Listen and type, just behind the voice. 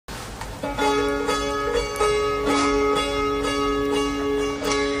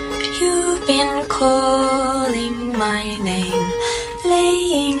been calling my name,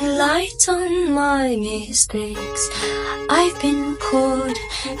 laying light on my mistakes. I've been caught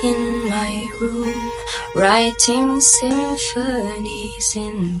in my room, writing symphonies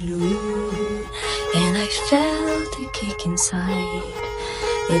in blue. And I felt a kick inside,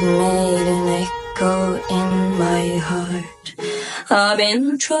 it made an echo in my heart. I've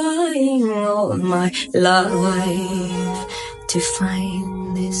been trying all my life to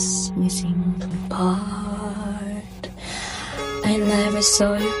find this missing part. I never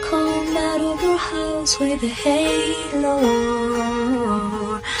saw you come out of your house with a halo,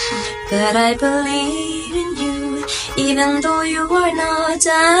 but I believe in you, even though you are not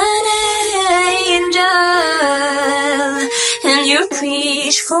an angel. And you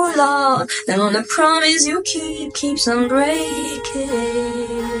preach for love, and on the promise you keep keeps on breaking.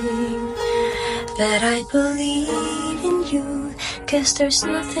 But I believe in you, 'cause there's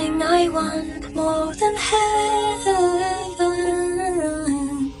nothing I want more than heaven.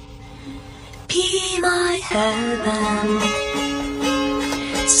 Be my heaven,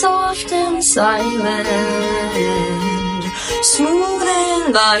 soft and silent, smooth and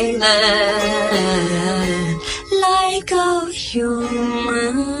violent, like a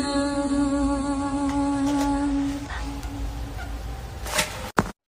human.